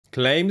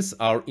Claims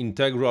are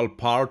integral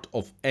part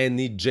of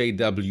any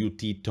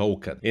JWT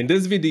token. In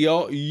this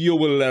video, you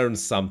will learn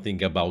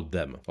something about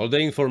them. All the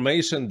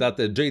information that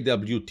a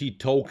JWT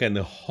token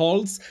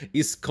holds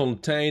is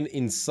contained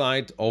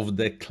inside of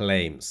the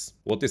claims.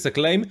 What is a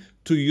claim?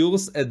 To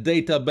use a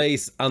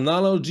database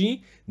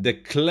analogy, the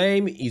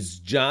claim is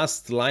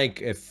just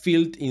like a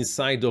field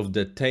inside of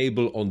the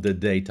table on the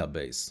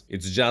database.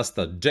 It's just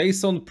a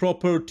JSON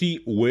property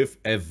with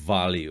a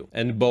value.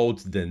 And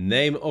both the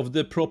name of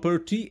the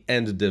property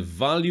and the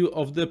value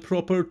of the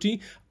property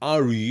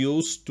are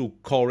used to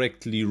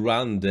correctly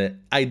run the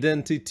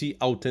identity,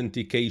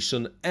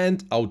 authentication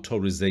and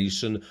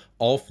authorization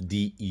of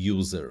the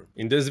user.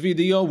 In this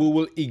video, we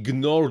will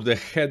ignore the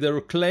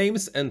header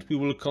claims and we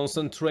will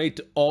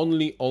concentrate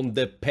only on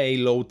the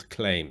payload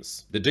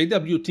claims. The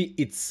JWT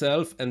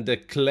itself and the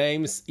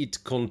claims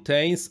it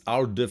contains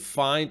are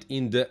defined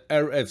in the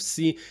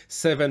RFC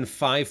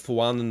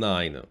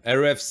 7519.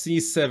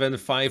 RFC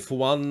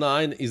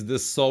 7519 is the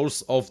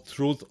source of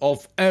truth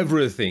of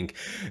everything.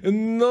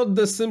 Not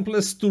the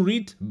simplest to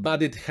read,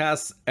 but it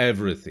has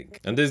everything.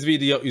 And this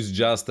video is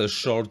just a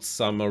short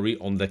summary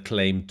on the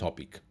claim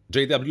topic.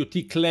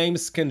 JWT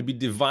claims can be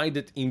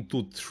divided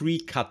into three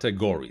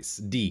categories: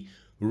 the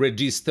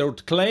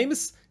registered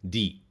claims,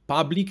 the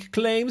public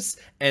claims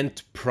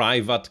and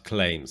private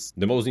claims.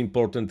 The most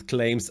important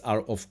claims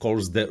are of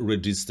course the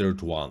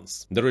registered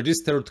ones. The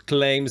registered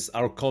claims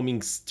are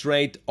coming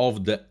straight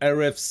off the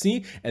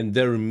RFC and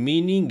their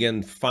meaning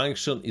and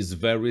function is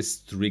very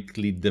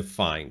strictly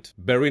defined.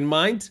 Bear in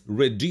mind,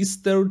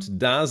 registered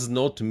does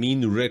not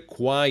mean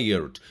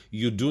required.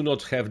 You do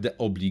not have the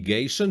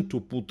obligation to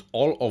put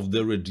all of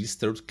the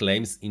registered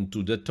claims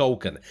into the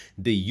token.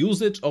 The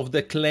usage of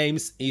the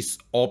claims is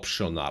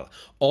optional.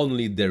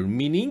 Only their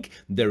meaning,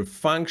 their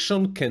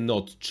function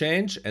cannot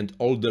change, and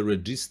all the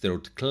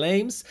registered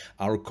claims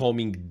are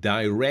coming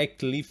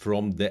directly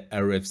from the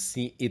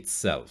RFC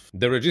itself.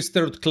 The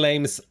registered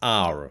claims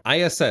are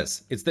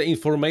ISS, it's the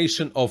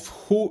information of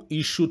who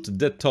issued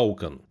the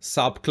token.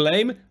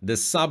 Subclaim, the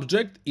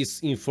subject is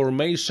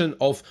information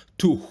of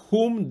to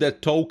whom the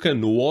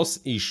token was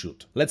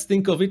issued. Let's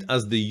think of it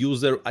as the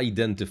user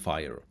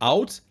identifier.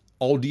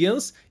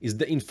 Audience is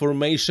the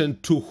information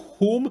to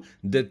whom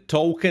the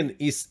token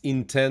is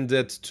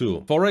intended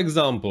to. For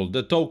example,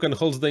 the token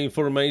holds the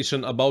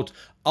information about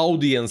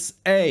audience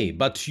A,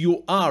 but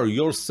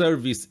your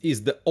service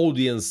is the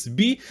audience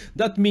B.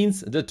 That means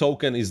the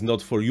token is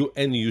not for you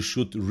and you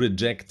should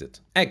reject it.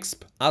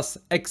 Exp as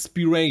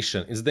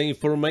expiration is the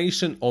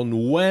information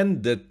on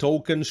when the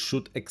token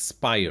should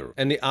expire.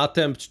 Any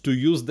attempt to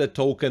use the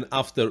token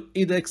after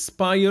it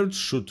expired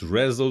should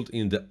result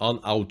in the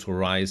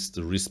unauthorized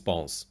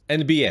response.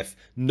 NBF,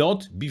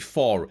 not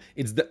before.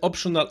 It's the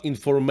optional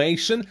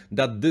information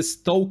that this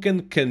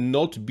token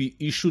cannot be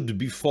issued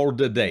before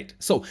the date.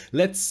 So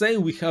let's say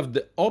we have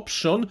the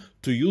option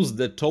to use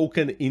the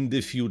token in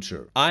the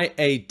future.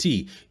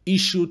 IAT,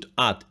 issued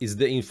at, is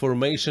the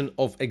information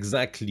of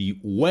exactly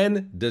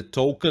when the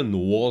token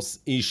was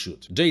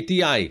issued.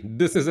 JTI,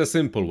 this is a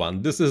simple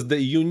one. This is the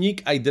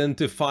unique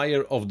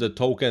identifier of the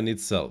token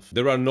itself.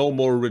 There are no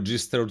more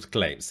registered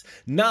claims.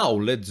 Now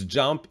let's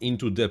jump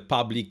into the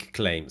public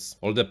claims.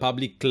 All the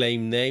public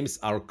claim names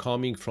are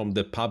coming from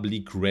the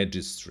public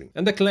registry.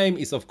 And the claim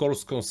is of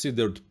course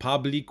considered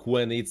public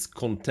when it's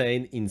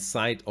contained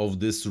inside of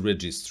this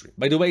registry.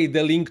 By the way,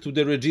 the link to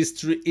the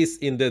registry is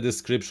in the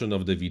description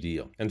of the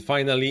video. And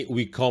finally,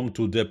 we come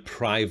to the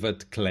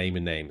private claim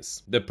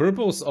names. The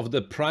purpose of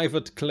the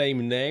private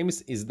claim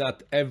names is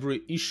that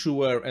every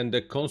issuer and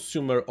the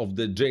consumer of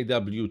the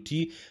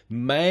JWT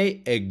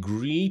may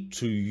agree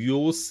to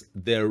use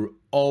their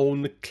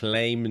own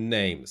claim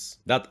names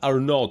that are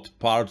not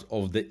part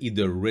of the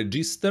either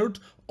registered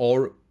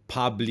or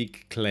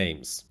public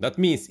claims. That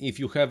means if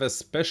you have a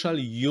special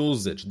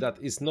usage that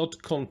is not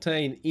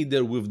contained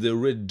either with the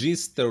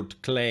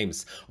registered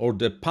claims or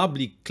the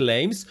public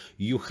claims,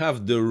 you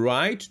have the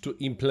right to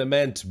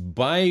implement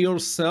by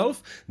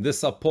yourself the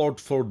support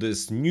for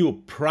this new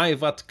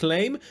private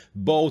claim,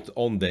 both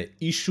on the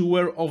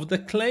issuer of the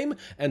claim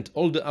and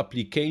all the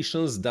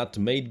applications that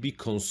may be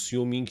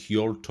consuming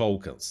your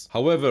tokens.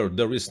 However,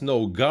 there is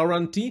no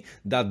guarantee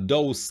that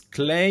those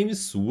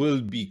claims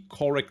will be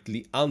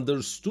correctly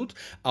understood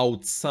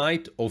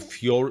outside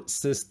of your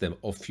system,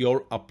 of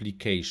your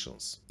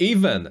applications.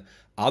 Even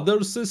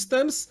other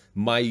systems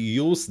might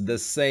use the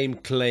same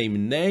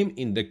claim name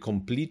in a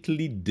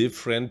completely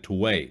different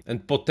way.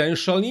 And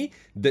potentially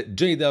the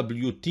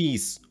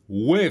JWTs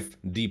with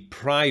the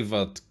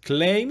private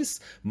claims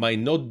might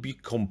not be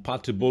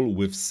compatible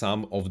with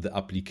some of the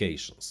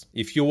applications.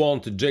 If you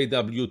want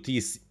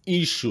JWTs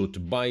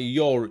issued by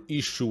your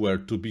issuer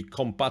to be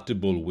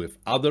compatible with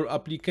other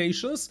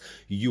applications,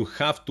 you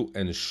have to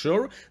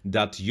ensure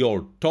that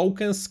your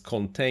tokens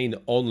contain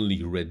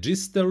only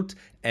registered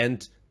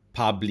and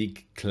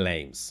public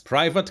claims.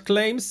 Private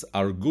claims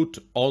are good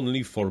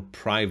only for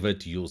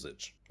private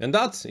usage. And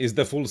that is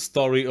the full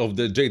story of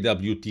the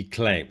JWT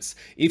claims.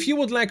 If you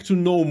would like to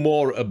know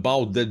more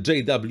about the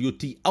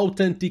JWT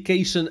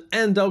authentication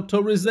and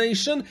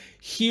authorization,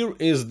 here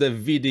is the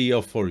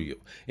video for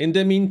you. In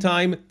the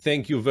meantime,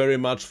 thank you very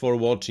much for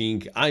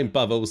watching. I'm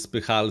Paweł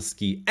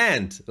Spychalski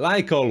and,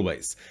 like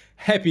always,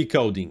 happy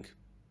coding!